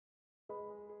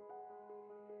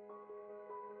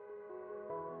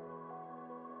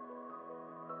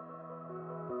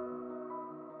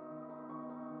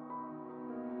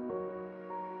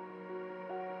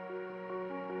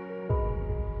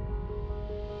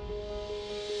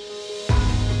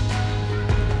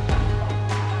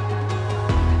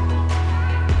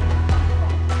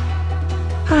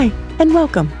and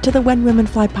welcome to the When Women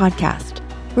Fly podcast,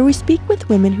 where we speak with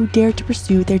women who dare to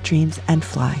pursue their dreams and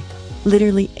fly,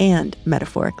 literally and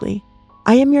metaphorically.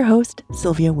 I am your host,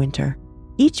 Sylvia Winter.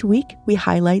 Each week, we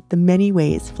highlight the many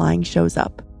ways flying shows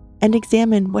up and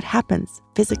examine what happens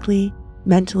physically,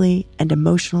 mentally, and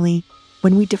emotionally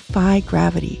when we defy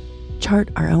gravity,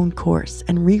 chart our own course,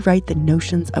 and rewrite the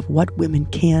notions of what women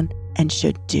can and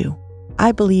should do.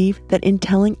 I believe that in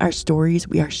telling our stories,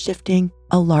 we are shifting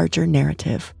a larger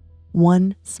narrative,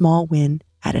 one small win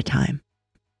at a time.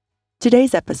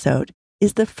 Today's episode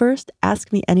is the first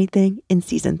Ask Me Anything in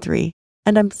Season 3,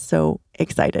 and I'm so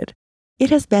excited.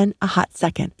 It has been a hot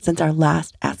second since our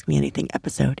last Ask Me Anything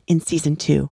episode in Season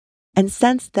 2, and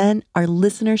since then, our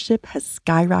listenership has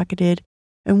skyrocketed,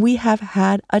 and we have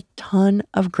had a ton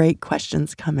of great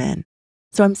questions come in.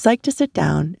 So I'm psyched to sit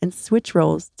down and switch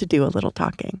roles to do a little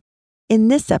talking. In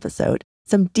this episode,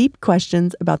 some deep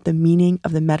questions about the meaning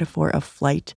of the metaphor of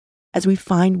flight as we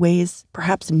find ways,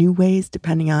 perhaps new ways,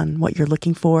 depending on what you're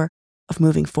looking for, of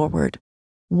moving forward.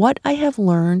 What I have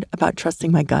learned about trusting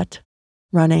my gut,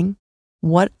 running,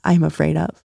 what I'm afraid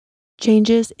of,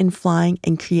 changes in flying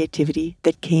and creativity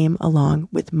that came along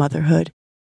with motherhood,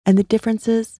 and the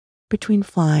differences between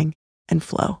flying and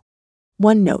flow.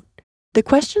 One note, the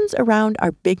questions around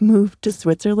our big move to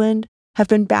Switzerland have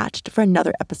been batched for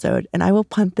another episode, and I will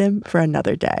punt them for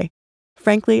another day.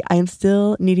 Frankly, I am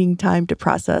still needing time to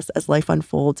process as life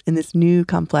unfolds in this new,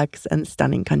 complex, and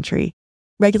stunning country.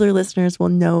 Regular listeners will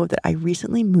know that I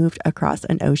recently moved across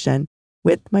an ocean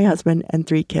with my husband and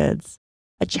 3 kids.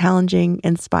 A challenging,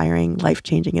 inspiring,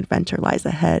 life-changing adventure lies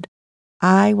ahead.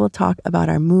 I will talk about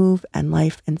our move and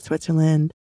life in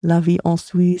Switzerland, La Vie en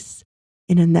Suisse,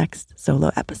 in a next solo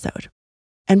episode.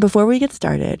 And before we get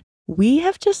started, we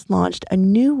have just launched a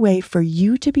new way for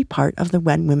you to be part of the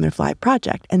When Women Fly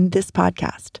project and this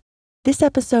podcast. This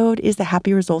episode is the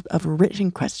happy result of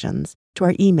written questions to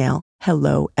our email,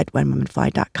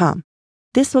 hello@whenwomenfly.com.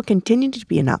 This will continue to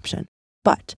be an option,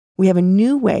 but we have a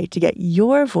new way to get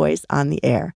your voice on the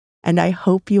air, and I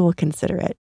hope you will consider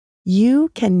it. You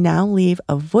can now leave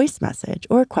a voice message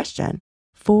or a question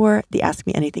for the Ask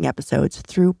Me Anything episodes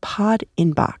through Pod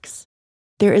Inbox.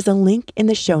 There is a link in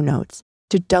the show notes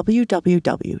to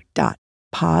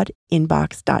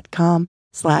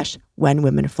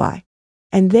www.podinbox.com/whenwomenfly.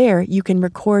 And there you can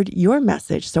record your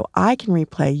message so I can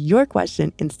replay your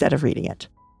question instead of reading it.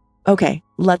 Okay,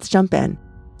 let's jump in.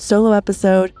 Solo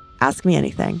episode, Ask Me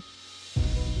Anything.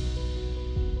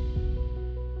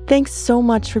 Thanks so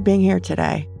much for being here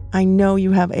today. I know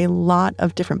you have a lot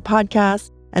of different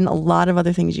podcasts and a lot of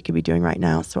other things you could be doing right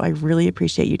now, so I really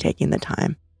appreciate you taking the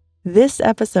time. This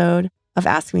episode of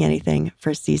Ask Me Anything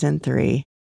for Season 3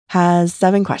 has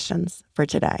 7 questions for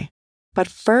today. But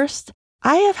first,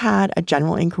 I have had a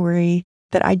general inquiry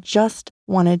that I just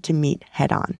wanted to meet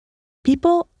head on.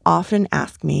 People often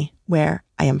ask me where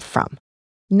I am from.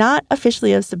 Not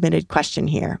officially a submitted question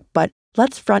here, but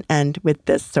let's front end with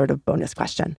this sort of bonus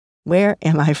question. Where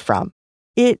am I from?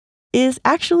 It is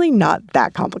actually not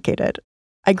that complicated.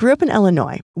 I grew up in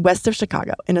Illinois, west of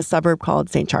Chicago, in a suburb called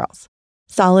St. Charles.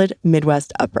 Solid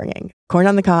Midwest upbringing. Corn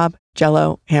on the cob,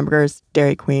 Jell-O, hamburgers,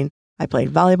 Dairy Queen. I played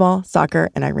volleyball, soccer,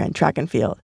 and I ran track and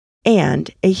field.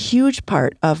 And a huge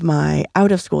part of my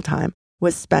out-of-school time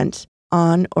was spent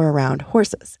on or around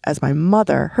horses, as my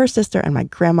mother, her sister, and my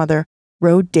grandmother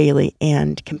rode daily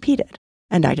and competed.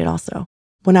 And I did also.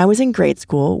 When I was in grade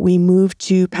school, we moved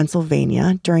to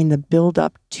Pennsylvania during the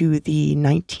build-up to the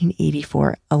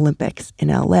 1984 Olympics in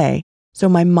LA, so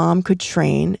my mom could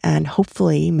train and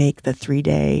hopefully make the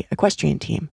 3-day equestrian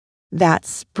team. That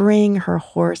spring, her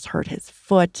horse hurt his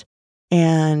foot,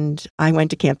 and I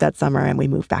went to camp that summer and we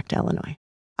moved back to Illinois.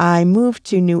 I moved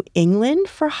to New England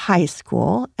for high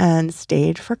school and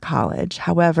stayed for college.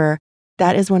 However,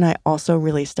 that is when I also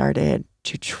really started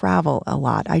to travel a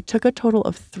lot. I took a total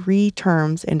of 3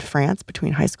 terms in France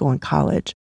between high school and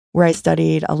college, where I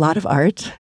studied a lot of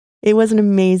art. It was an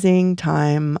amazing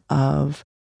time of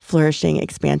flourishing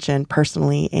expansion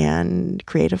personally and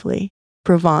creatively.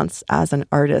 Provence as an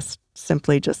artist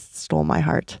simply just stole my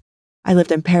heart. I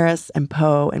lived in Paris and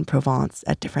Pau and Provence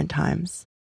at different times.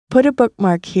 Put a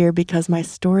bookmark here because my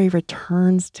story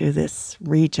returns to this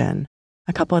region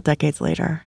a couple of decades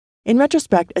later. In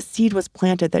retrospect, a seed was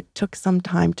planted that took some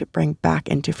time to bring back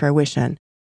into fruition,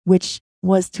 which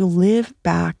was to live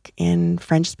back in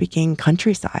French-speaking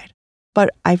countryside.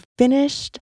 But I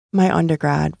finished my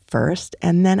undergrad first,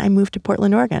 and then I moved to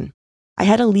Portland, Oregon. I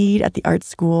had a lead at the art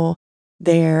school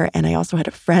there, and I also had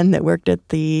a friend that worked at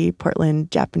the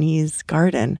Portland Japanese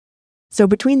Garden. So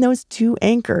between those 2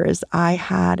 anchors, I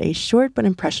had a short but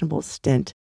impressionable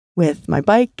stint with my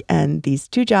bike and these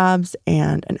 2 jobs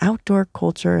and an outdoor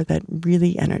culture that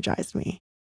really energized me.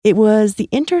 It was the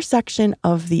intersection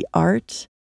of the art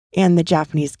and the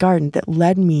Japanese garden that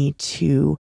led me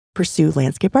to pursue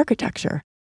landscape architecture,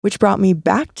 which brought me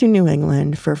back to New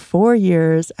England for 4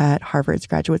 years at Harvard's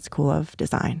Graduate School of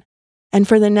Design. And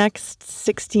for the next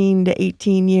 16 to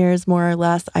 18 years, more or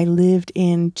less, I lived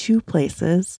in 2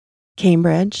 places,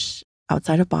 Cambridge,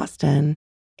 outside of Boston,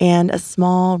 and a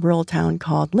small rural town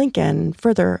called Lincoln,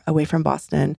 further away from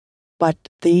Boston, but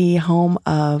the home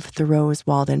of Thoreau's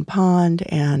Walden Pond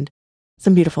and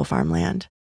some beautiful farmland.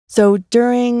 So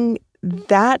during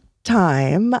that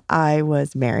time, I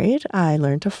was married. I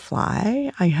learned to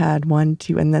fly. I had 1,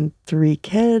 2, and then 3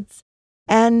 kids.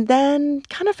 And then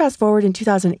kind of fast forward in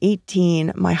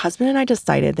 2018, my husband and I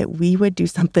decided that we would do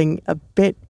something a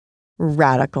bit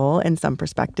radical in some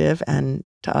perspective, and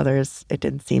to others, it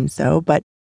didn't seem so. But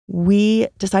we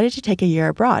decided to take a year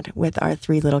abroad with our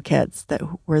 3 little kids that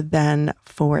were then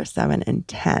 4, 7, and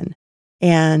 10.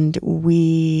 And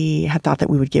we had thought that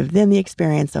we would give them the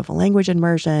experience of a language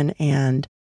immersion and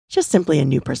just simply a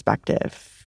new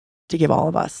perspective to give all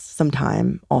of us some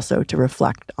time also to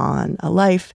reflect on a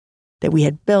life that we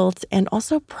had built and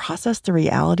also process the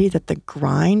reality that the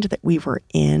grind that we were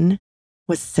in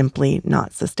was simply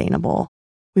not sustainable.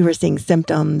 We were seeing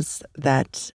symptoms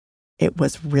that it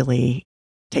was really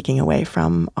taking away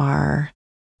from our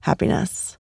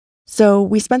happiness. So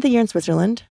we spent the year in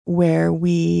Switzerland, where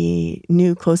we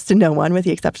knew close to no one, with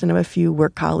the exception of a few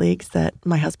work colleagues that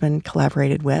my husband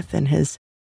collaborated with in his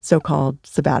so-called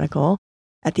sabbatical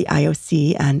at the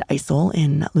IOC and ISIL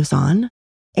in Lausanne.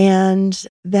 And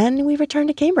then we returned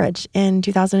to Cambridge in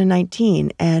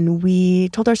 2019, and we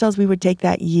told ourselves we would take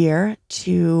that year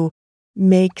to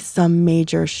make some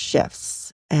major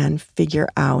shifts and figure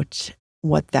out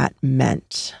what that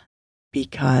meant,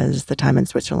 because the time in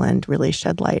Switzerland really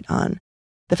shed light on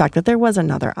the fact that there was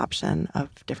another option of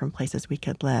different places we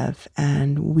could live.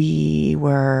 And we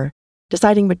were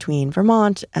deciding between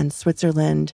Vermont and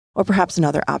Switzerland, or perhaps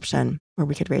another option where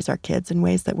we could raise our kids in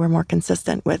ways that were more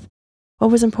consistent with what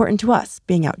was important to us,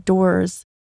 being outdoors,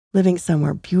 living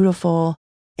somewhere beautiful,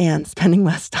 and spending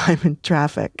less time in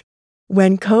traffic.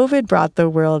 When COVID brought the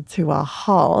world to a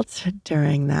halt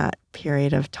during that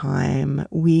period of time,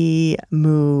 we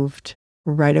moved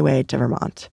right away to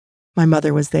Vermont. My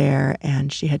mother was there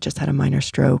and she had just had a minor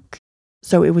stroke.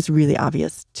 So it was really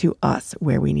obvious to us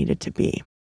where we needed to be.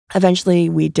 Eventually,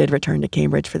 we did return to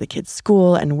Cambridge for the kids'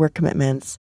 school and work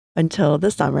commitments until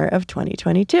the summer of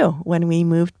 2022, when we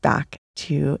moved back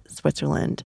to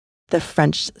Switzerland, the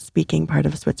French-speaking part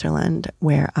of Switzerland,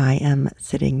 where I am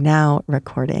sitting now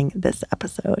recording this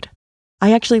episode.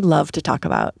 I actually love to talk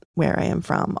about where I am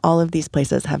from. All of these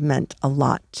places have meant a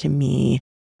lot to me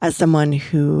as someone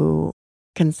who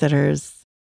considers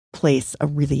place a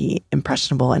really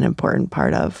impressionable and important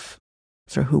part of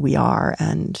sort of who we are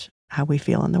and how we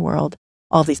feel in the world.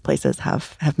 All these places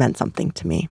have meant something to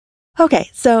me. Okay,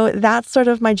 so that's sort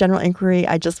of my general inquiry.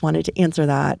 I just wanted to answer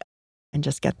that and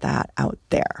just get that out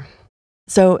there.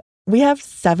 So we have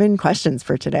 7 questions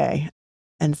for today,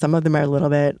 and some of them are a little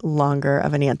bit longer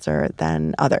of an answer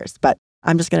than others, but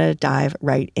I'm just going to dive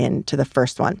right into the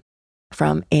first one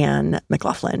from Anne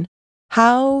McLaughlin.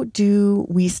 How do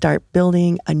we start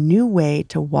building a new way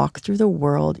to walk through the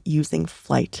world using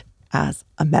flight as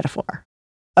a metaphor?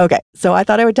 Okay, so I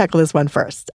thought I would tackle this one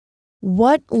first.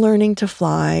 What learning to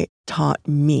fly taught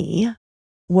me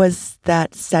was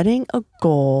that setting a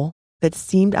goal that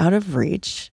seemed out of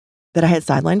reach, that I had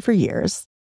sidelined for years,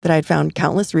 that I had found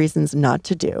countless reasons not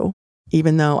to do,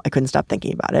 even though I couldn't stop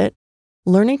thinking about it,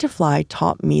 learning to fly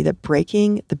taught me that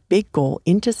breaking the big goal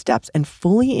into steps and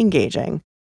fully engaging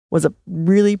was a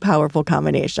really powerful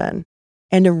combination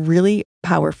and a really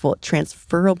powerful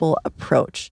transferable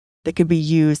approach that could be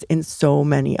used in so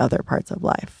many other parts of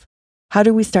life. How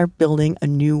do we start building a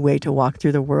new way to walk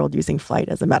through the world using flight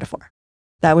as a metaphor?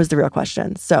 That was the real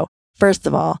question. So first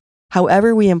of all,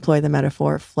 however we employ the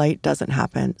metaphor, flight doesn't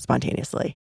happen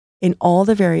spontaneously. In all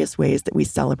the various ways that we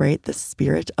celebrate the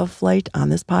spirit of flight on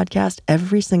this podcast,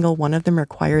 every single one of them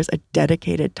requires a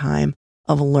dedicated time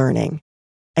of learning.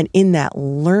 And in that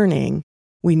learning,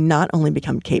 we not only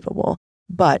become capable,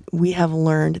 but we have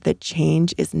learned that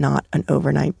change is not an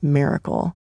overnight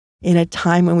miracle. In a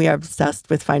time when we are obsessed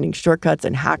with finding shortcuts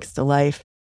and hacks to life,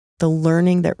 the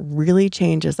learning that really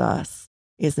changes us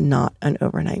is not an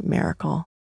overnight miracle.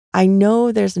 I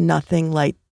know there's nothing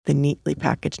like the neatly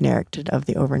packaged narrative of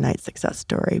the overnight success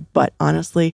story, but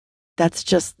honestly, that's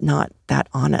just not that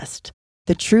honest.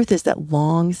 The truth is that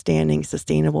long-standing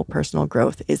sustainable personal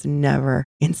growth is never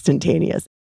instantaneous.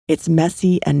 It's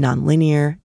messy and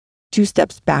nonlinear. 2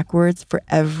 steps backwards for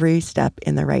every step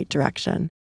in the right direction.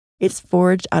 It's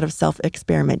forged out of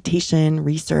self-experimentation,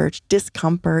 research,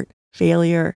 discomfort,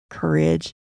 failure,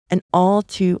 courage, and all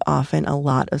too often a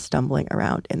lot of stumbling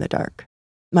around in the dark.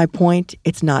 My point,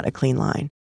 it's not a clean line.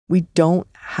 We don't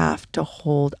have to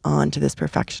hold on to this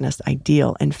perfectionist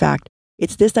ideal. In fact,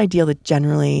 it's this ideal that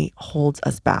generally holds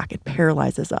us back. It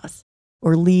paralyzes us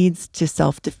or leads to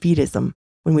self-defeatism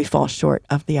when we fall short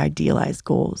of the idealized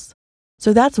goals.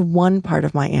 So that's one part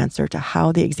of my answer to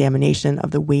how the examination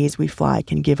of the ways we fly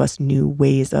can give us new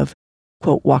ways of,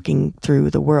 quote, walking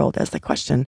through the world, as the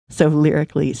question so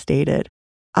lyrically stated.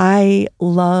 I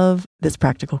love this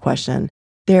practical question.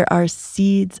 There are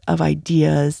seeds of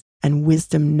ideas and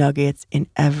wisdom nuggets in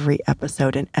every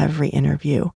episode and every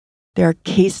interview. There are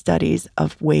case studies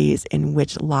of ways in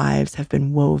which lives have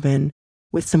been woven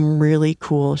with some really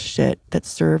cool shit that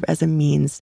serve as a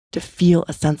means to feel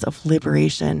a sense of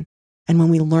liberation. And when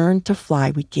we learn to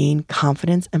fly, we gain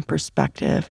confidence and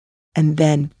perspective, and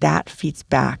then that feeds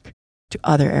back to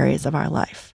other areas of our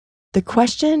life. The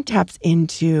question taps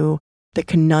into the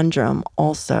conundrum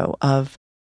also of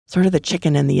sort of the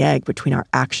chicken and the egg between our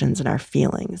actions and our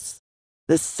feelings.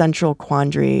 The central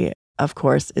quandary, of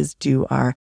course, is, do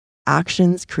our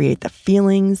actions create the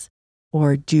feelings,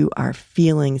 or do our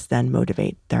feelings then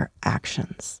motivate their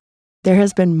actions? There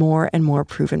has been more and more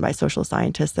proven by social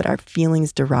scientists that our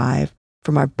feelings derive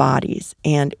from our bodies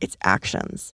and its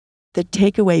actions. The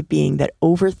takeaway being that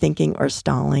overthinking or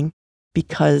stalling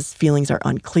because feelings are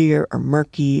unclear or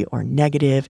murky or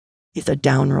negative is a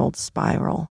downward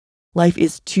spiral. Life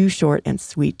is too short and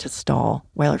sweet to stall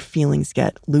while our feelings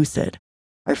get lucid.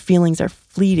 Our feelings are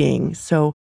fleeting,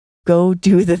 so go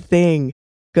do the thing.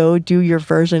 Go do your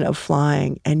version of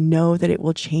flying and know that it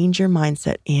will change your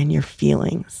mindset and your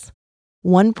feelings.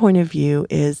 One point of view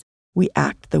is we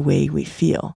act the way we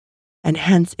feel, and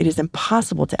hence it is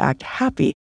impossible to act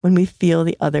happy when we feel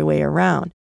the other way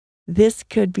around. This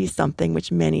could be something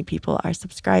which many people are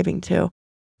subscribing to.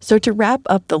 So to wrap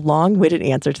up the long-winded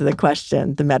answer to the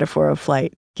question, the metaphor of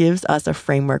flight gives us a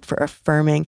framework for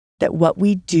affirming that what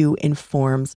we do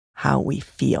informs how we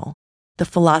feel. The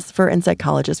philosopher and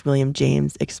psychologist William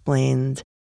James explains,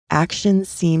 action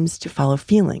seems to follow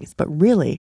feelings, but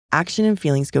really, action and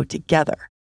feelings go together.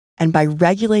 And by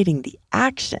regulating the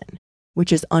action,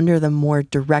 which is under the more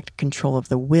direct control of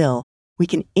the will, we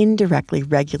can indirectly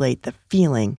regulate the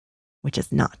feeling, which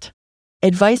is not.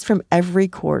 Advice from every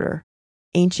quarter,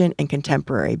 ancient and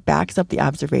contemporary, backs up the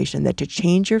observation that to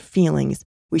change your feelings,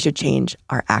 we should change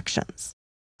our actions.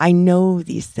 I know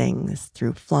these things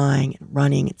through flying and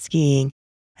running and skiing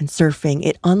and surfing.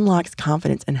 It unlocks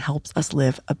confidence and helps us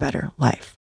live a better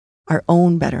life, our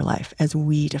own better life as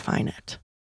we define it.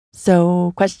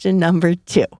 So question number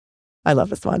 2. I love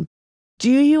this one.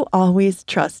 Do you always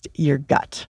trust your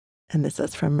gut? And this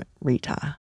is from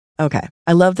Rita. Okay,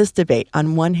 I love this debate.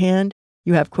 On one hand,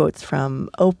 you have quotes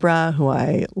from Oprah, who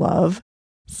I love,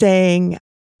 saying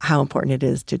how important it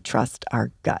is to trust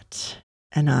our gut.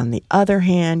 And on the other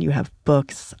hand, you have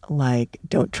books like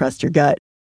Don't Trust Your Gut,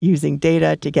 Using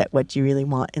Data to Get What You Really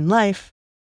Want in Life.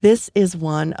 This is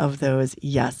one of those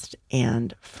yes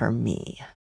and for me.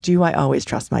 Do I always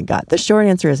trust my gut? The short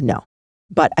answer is no,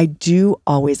 but I do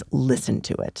always listen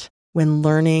to it. When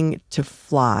learning to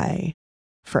fly,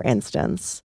 for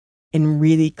instance, in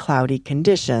really cloudy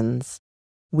conditions,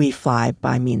 we fly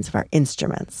by means of our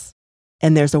instruments.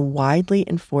 And there's a widely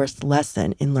enforced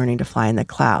lesson in learning to fly in the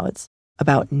clouds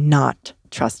about not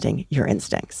trusting your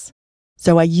instincts.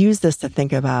 So I use this to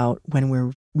think about when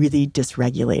we're really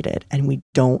dysregulated and we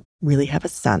don't really have a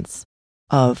sense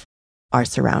of our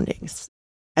surroundings.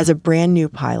 As a brand new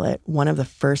pilot, one of the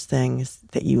first things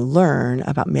that you learn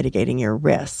about mitigating your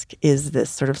risk is this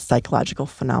sort of psychological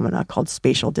phenomena called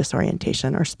spatial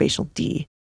disorientation, or spatial D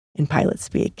in pilot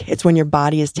speak. It's when your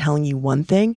body is telling you one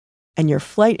thing and your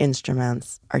flight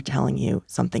instruments are telling you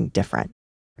something different.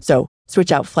 So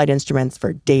switch out flight instruments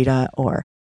for data or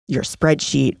your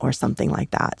spreadsheet or something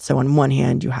like that. So on one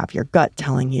hand, you have your gut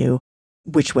telling you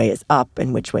which way is up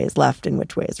and which way is left and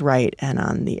which way is right. And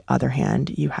on the other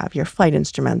hand, you have your flight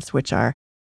instruments, which are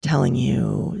telling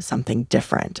you something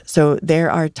different. So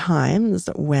there are times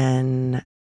when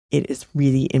it is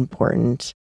really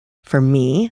important for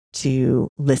me to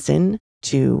listen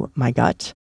to my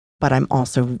gut, but I'm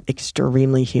also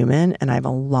extremely human and I have a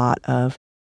lot of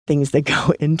things that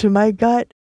go into my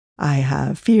gut. I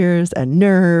have fears and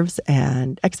nerves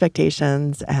and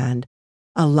expectations and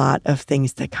a lot of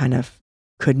things that kind of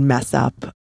could mess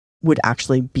up would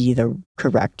actually be the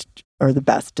correct or the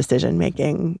best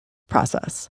decision-making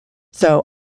process. So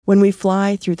when we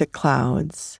fly through the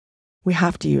clouds, we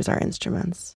have to use our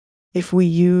instruments. If we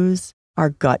use our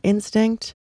gut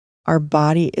instinct, our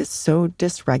body is so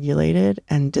dysregulated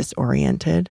and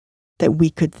disoriented that we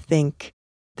could think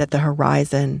that the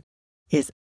horizon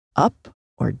is up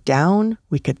or down.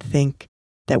 We could think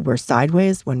that we're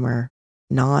sideways when we're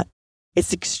not.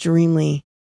 It's extremely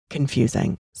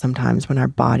confusing sometimes when our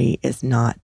body is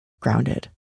not grounded.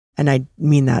 And I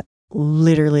mean that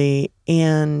literally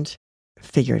and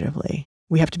figuratively.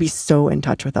 We have to be so in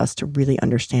touch with us to really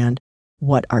understand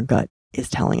what our gut is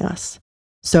telling us.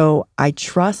 So I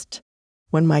trust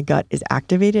when my gut is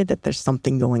activated that there's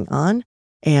something going on,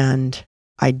 and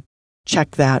I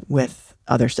check that with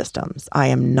other systems. I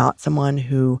am not someone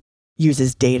who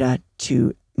uses data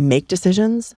to make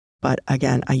decisions, but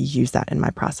again, I use that in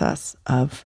my process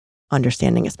of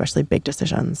understanding, especially big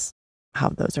decisions, how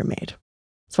those are made.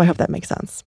 So I hope that makes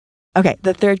sense. Okay,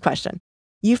 the third question.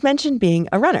 You've mentioned being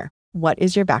a runner. What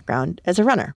is your background as a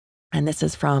runner? And this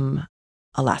is from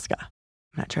Alaska.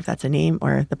 I'm not sure if that's a name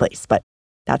or the place, but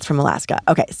that's from Alaska.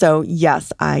 Okay, so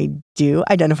yes, I do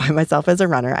identify myself as a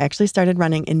runner. I actually started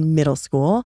running in middle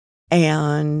school,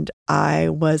 and I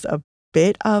was a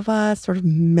bit of a sort of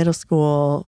middle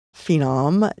school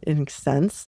phenom in a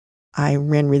sense. I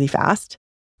ran really fast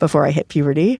before I hit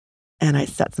puberty, and I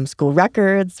set some school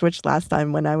records, which last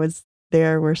time when I was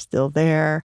there were still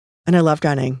there. And I loved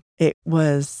running. It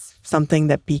was something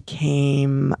that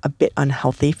became a bit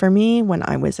unhealthy for me when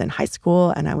I was in high school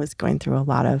and I was going through a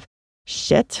lot of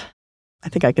shit. I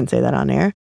think I can say that on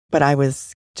air, but I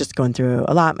was just going through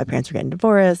a lot. My parents were getting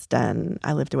divorced and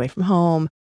I lived away from home.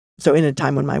 So in a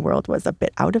time when my world was a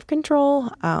bit out of control,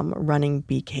 running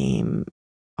became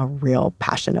a real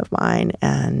passion of mine.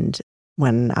 And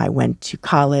when I went to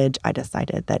college, I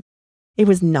decided that it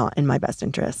was not in my best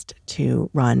interest to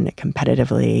run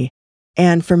competitively.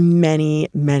 And for many,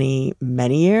 many,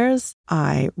 many years,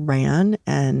 I ran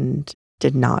and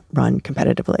did not run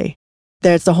competitively.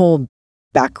 There's a whole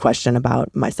back question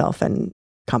about myself and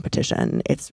competition.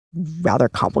 It's rather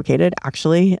complicated,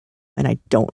 actually. And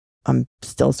I'm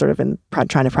still sort of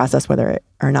trying to process whether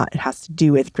or not it has to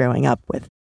do with growing up with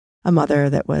a mother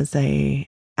that was an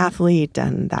athlete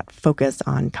and that focus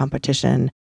on competition,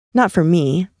 not for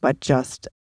me, but just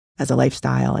as a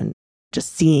lifestyle and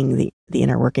just seeing the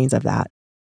inner workings of that.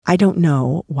 I don't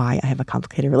know why I have a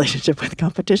complicated relationship with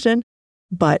competition,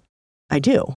 but I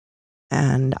do.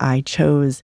 And I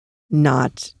chose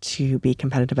not to be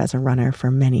competitive as a runner for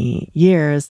many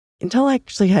years until I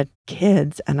actually had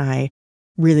kids and I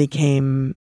really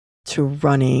came to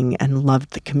running and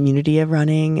loved the community of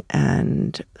running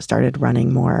and started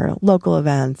running more local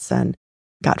events and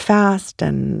got fast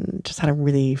and just had a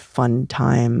really fun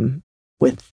time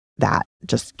with that,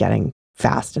 just getting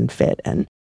fast and fit and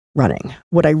running.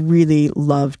 What I really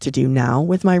love to do now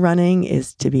with my running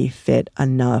is to be fit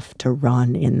enough to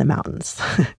run in the mountains.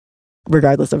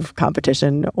 Regardless of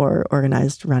competition or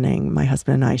organized running, my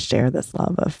husband and I share this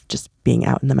love of just being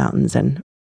out in the mountains and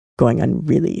going on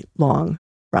really long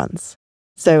runs.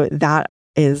 So that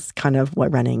is kind of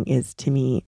what running is to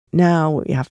me now.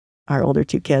 We have our older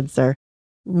two kids are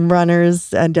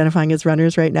runners, identifying as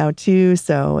runners right now too.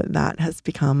 So that has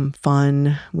become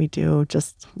fun. We do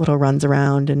just little runs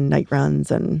around and night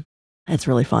runs, and it's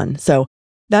really fun. So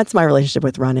that's my relationship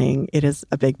with running. It is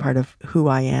a big part of who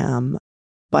I am,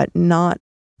 but not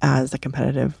as a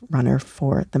competitive runner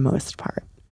for the most part.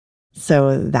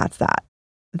 So that's that.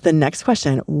 The next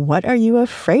question, what are you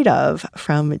afraid of?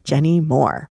 From Jenny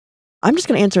Moore. I'm just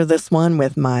going to answer this one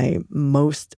with my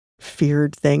most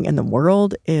feared thing in the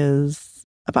world is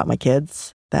about my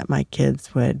kids, that my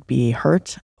kids would be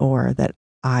hurt or that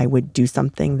I would do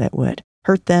something that would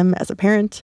hurt them as a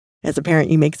parent. As a parent,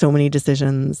 you make so many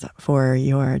decisions for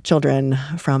your children,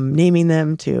 from naming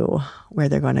them to where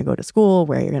they're going to go to school,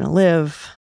 where you're going to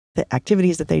live, the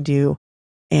activities that they do.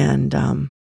 And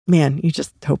man, you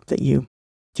just hope that you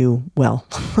do well.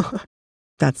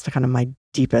 That's kind of my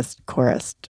deepest,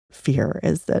 chorused fear,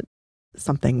 is that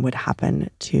something would happen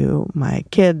to my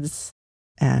kids.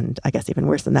 And I guess even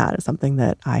worse than that is something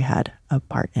that I had a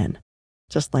part in.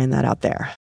 Just laying that out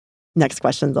there. Next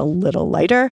question's a little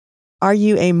lighter. Are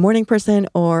you a morning person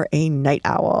or a night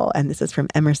owl? And this is from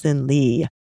Emerson Lee.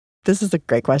 This is a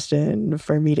great question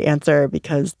for me to answer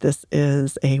because this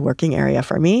is a working area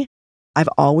for me. I've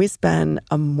always been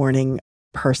a morning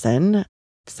person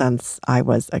since I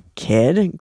was a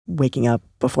kid, waking up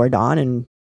before dawn and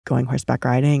going horseback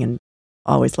riding, and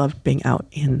always loved being out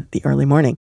in the early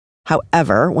morning.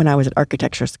 However, when I was at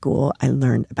architecture school, I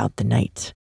learned about the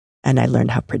night and I learned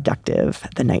how productive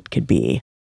the night could be.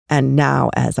 And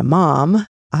now as a mom,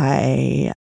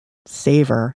 I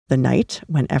savor the night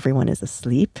when everyone is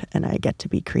asleep and I get to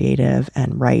be creative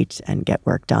and write and get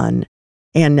work done.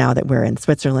 And now that we're in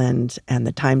Switzerland and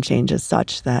the time change is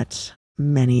such that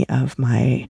many of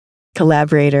my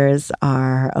collaborators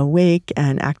are awake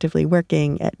and actively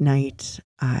working at night,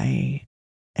 I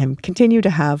am continue to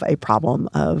have a problem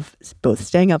of both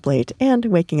staying up late and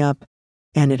waking up.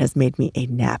 And it has made me a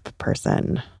nap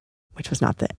person, which was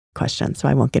not the question. So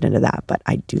I won't get into that, but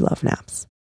I do love naps.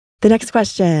 The next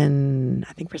question,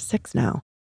 I think we're 6 now.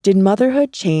 Did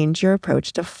motherhood change your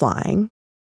approach to flying?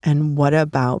 And what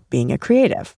about being a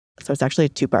creative? So it's actually a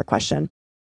 2-part question.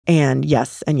 And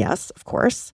yes, of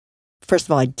course. First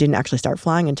of all, I didn't actually start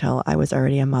flying until I was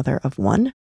already a mother of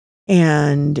 1.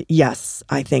 And yes,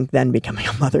 I think then becoming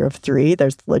a mother of 3,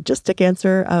 there's the logistic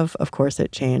answer of course,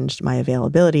 it changed my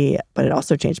availability, but it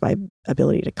also changed my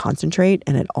ability to concentrate.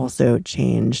 And it also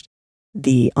changed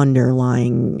the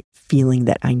underlying feeling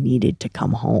that I needed to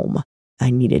come home. I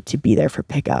needed to be there for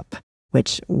pickup,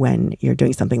 which when you're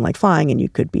doing something like flying and you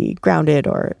could be grounded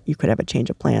or you could have a change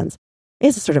of plans,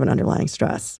 is sort of an underlying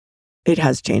stress. It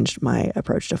has changed my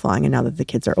approach to flying. And now that the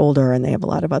kids are older and they have a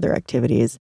lot of other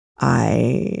activities,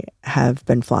 I have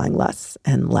been flying less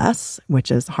and less,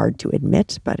 which is hard to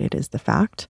admit, but it is the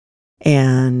fact.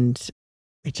 And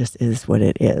it just is what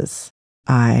it is.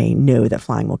 I know that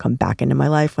flying will come back into my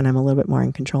life when I'm a little bit more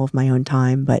in control of my own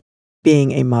time, but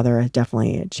being a mother has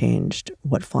definitely changed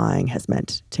what flying has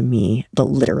meant to me, the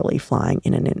literally flying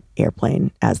in an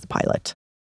airplane as the pilot.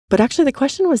 But actually the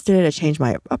question was, did it change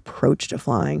my approach to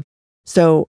flying?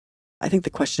 So I think the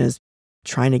question is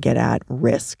trying to get at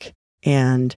risk.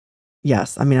 And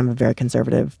yes, I mean, I'm a very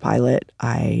conservative pilot.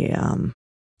 I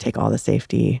take all the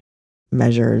safety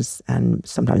measures and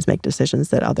sometimes make decisions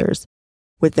that others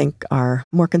would think are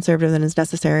more conservative than is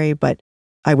necessary. But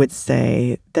I would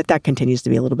say that continues to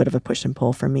be a little bit of a push and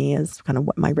pull for me as kind of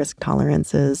what my risk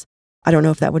tolerance is. I don't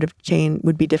know if that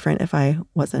would be different if I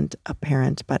wasn't a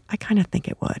parent, but I kind of think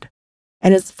it would.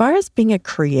 And as far as being a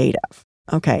creative,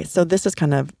 okay, so this is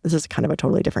kind of a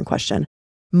totally different question.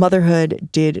 Motherhood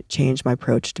did change my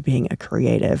approach to being a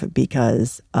creative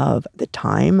because of the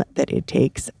time that it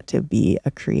takes to be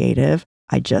a creative.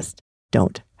 I just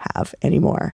don't have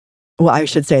anymore. Well, I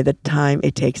should say the time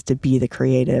it takes to be the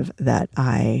creative that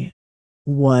I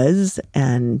was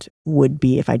and would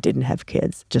be if I didn't have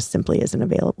kids just simply isn't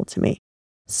available to me.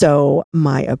 So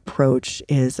my approach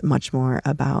is much more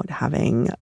about having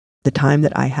the time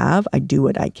that I have, I do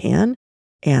what I can,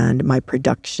 and my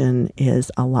production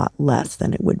is a lot less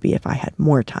than it would be if I had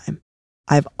more time.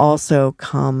 I've also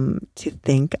come to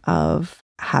think of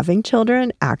having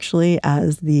children actually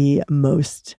as the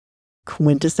most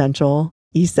quintessential,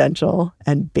 essential,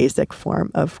 and basic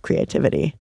form of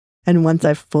creativity. And once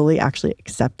I've fully actually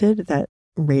accepted that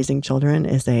raising children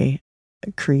is a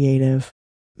creative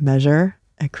measure,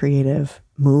 a creative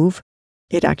move,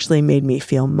 it actually made me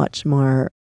feel much more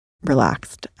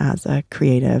relaxed as a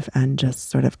creative and just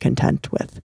sort of content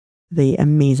with the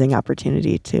amazing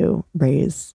opportunity to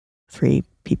raise 3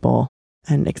 people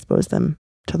and expose them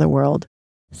to the world.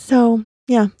 So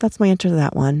yeah, that's my answer to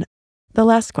that one. The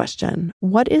last question,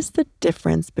 what is the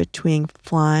difference between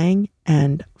flying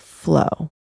and flow,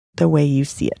 the way you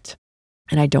see it?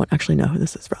 And I don't actually know who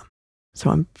this is from,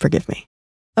 so forgive me.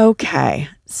 Okay,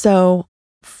 so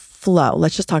flow,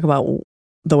 let's just talk about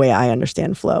the way I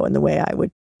understand flow and the way I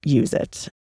would use it.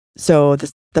 So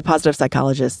the positive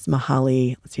psychologist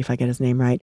Mihaly, let's see if I get his name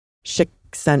right,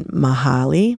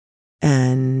 Csikszentmihalyi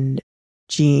and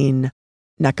Jean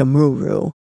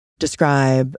Nakamura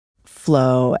describe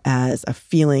flow as a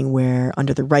feeling where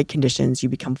under the right conditions, you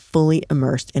become fully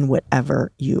immersed in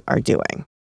whatever you are doing.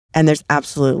 And there's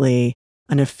absolutely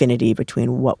an affinity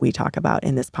between what we talk about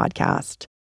in this podcast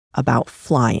about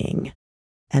flying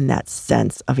and that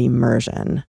sense of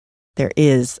immersion. There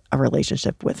is a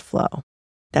relationship with flow,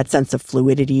 that sense of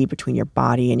fluidity between your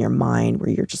body and your mind where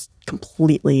you're just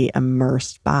completely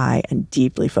immersed by and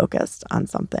deeply focused on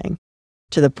something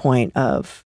to the point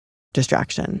of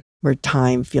distraction, where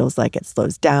time feels like it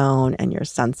slows down and your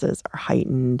senses are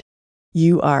heightened.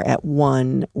 You are at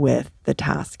one with the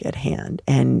task at hand.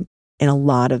 And in a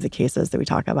lot of the cases that we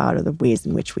talk about or the ways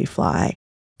in which we fly,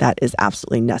 that is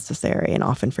absolutely necessary and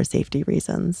often for safety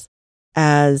reasons.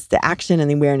 As the action and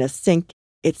the awareness sync,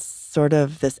 it's sort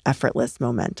of this effortless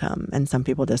momentum. And some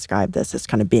people describe this as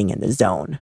kind of being in the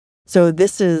zone. So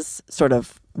this is sort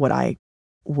of what I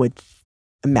would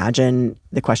imagine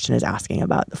the question is asking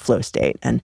about the flow state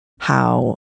and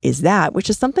how is that, which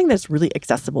is something that's really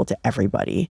accessible to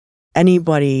everybody.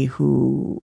 Anybody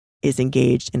who is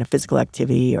engaged in a physical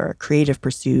activity or a creative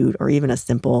pursuit or even a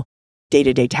simple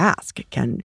day-to-day task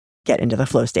can get into the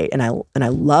flow state. And I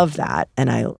love that.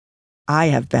 And I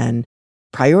have been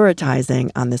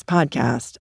prioritizing on this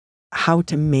podcast how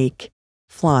to make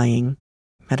flying,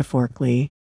 metaphorically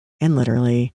and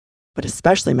literally, but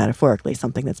especially metaphorically,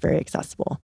 something that's very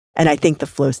accessible. And I think the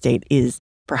flow state is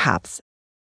perhaps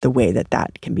the way that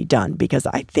can be done, because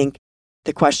I think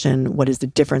the question, what is the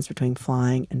difference between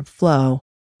flying and flow?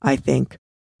 I think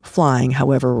flying,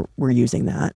 however we're using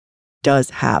that,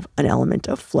 does have an element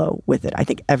of flow with it. I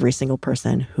think every single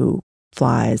person who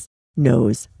flies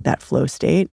knows that flow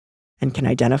state and can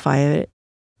identify it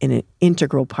in an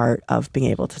integral part of being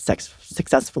able to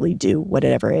successfully do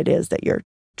whatever it is that you're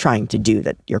trying to do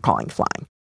that you're calling flying.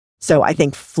 So I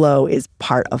think flow is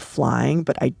part of flying,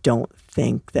 but I don't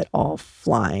think that all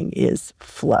flying is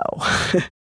flow.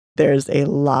 There's a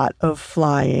lot of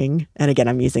flying. And again,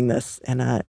 I'm using this in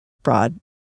a broad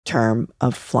term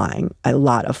of flying. A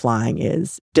lot of flying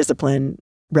is discipline,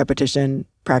 repetition,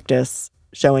 practice,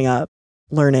 showing up,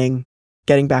 learning,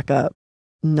 getting back up.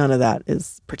 None of that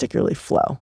is particularly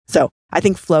flow. So I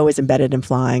think flow is embedded in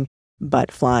flying,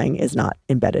 but flying is not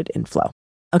embedded in flow.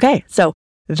 Okay, so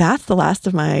that's the last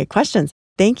of my questions.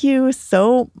 Thank you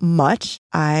so much.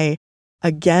 I,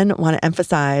 again, want to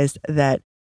emphasize that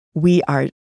we are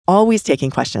always taking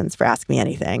questions for Ask Me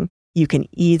Anything. You can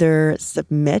either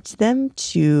submit them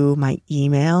to my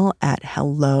email at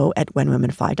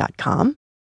hello@whenwomenfly.com.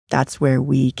 That's where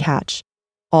we catch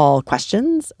all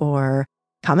questions or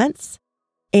comments.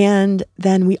 And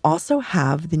then we also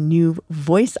have the new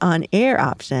voice on air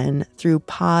option through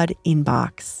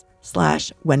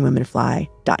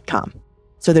podinbox/whenwomenfly.com.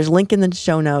 So there's a link in the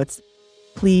show notes.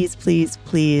 Please, please,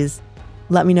 please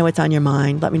let me know what's on your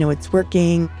mind. Let me know what's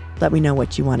working. Let me know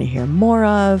what you want to hear more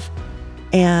of.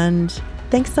 And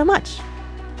thanks so much.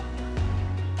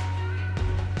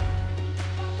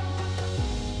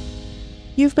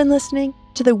 You've been listening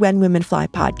to the When Women Fly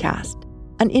podcast,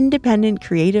 an independent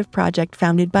creative project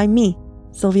founded by me,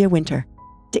 Sylvia Wynter,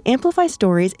 to amplify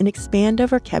stories and expand our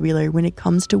vocabulary when it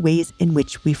comes to ways in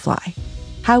which we fly,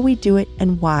 how we do it,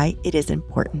 and why it is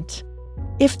important.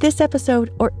 If this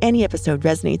episode or any episode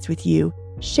resonates with you,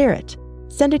 share it,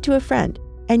 send it to a friend,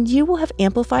 and you will have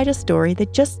amplified a story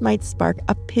that just might spark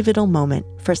a pivotal moment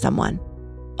for someone.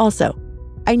 Also,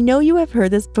 I know you have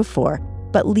heard this before,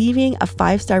 but leaving a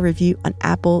 5-star review on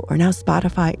Apple or now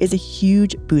Spotify is a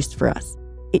huge boost for us.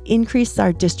 It increases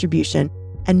our distribution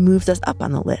and moves us up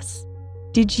on the list.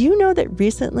 Did you know that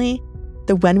recently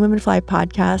the When Women Fly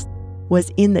podcast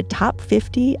was in the top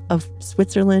 50 of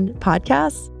Switzerland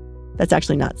podcasts? That's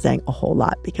actually not saying a whole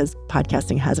lot because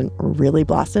podcasting hasn't really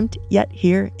blossomed yet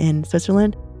here in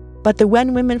Switzerland. But the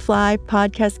When Women Fly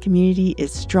podcast community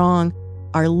is strong.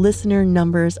 Our listener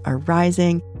numbers are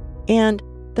rising. And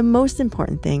the most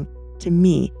important thing to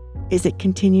me is it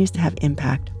continues to have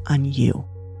impact on you.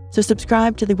 So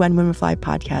subscribe to the When Women Fly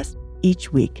podcast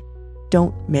each week.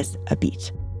 Don't miss a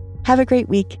beat. Have a great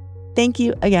week. Thank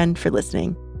you again for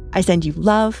listening. I send you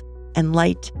love and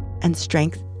light and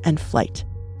strength and flight,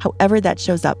 however that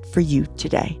shows up for you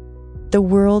today. The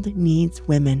world needs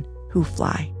women who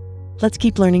fly. Let's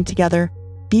keep learning together.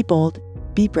 Be bold,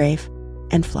 be brave,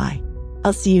 and fly.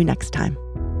 I'll see you next time.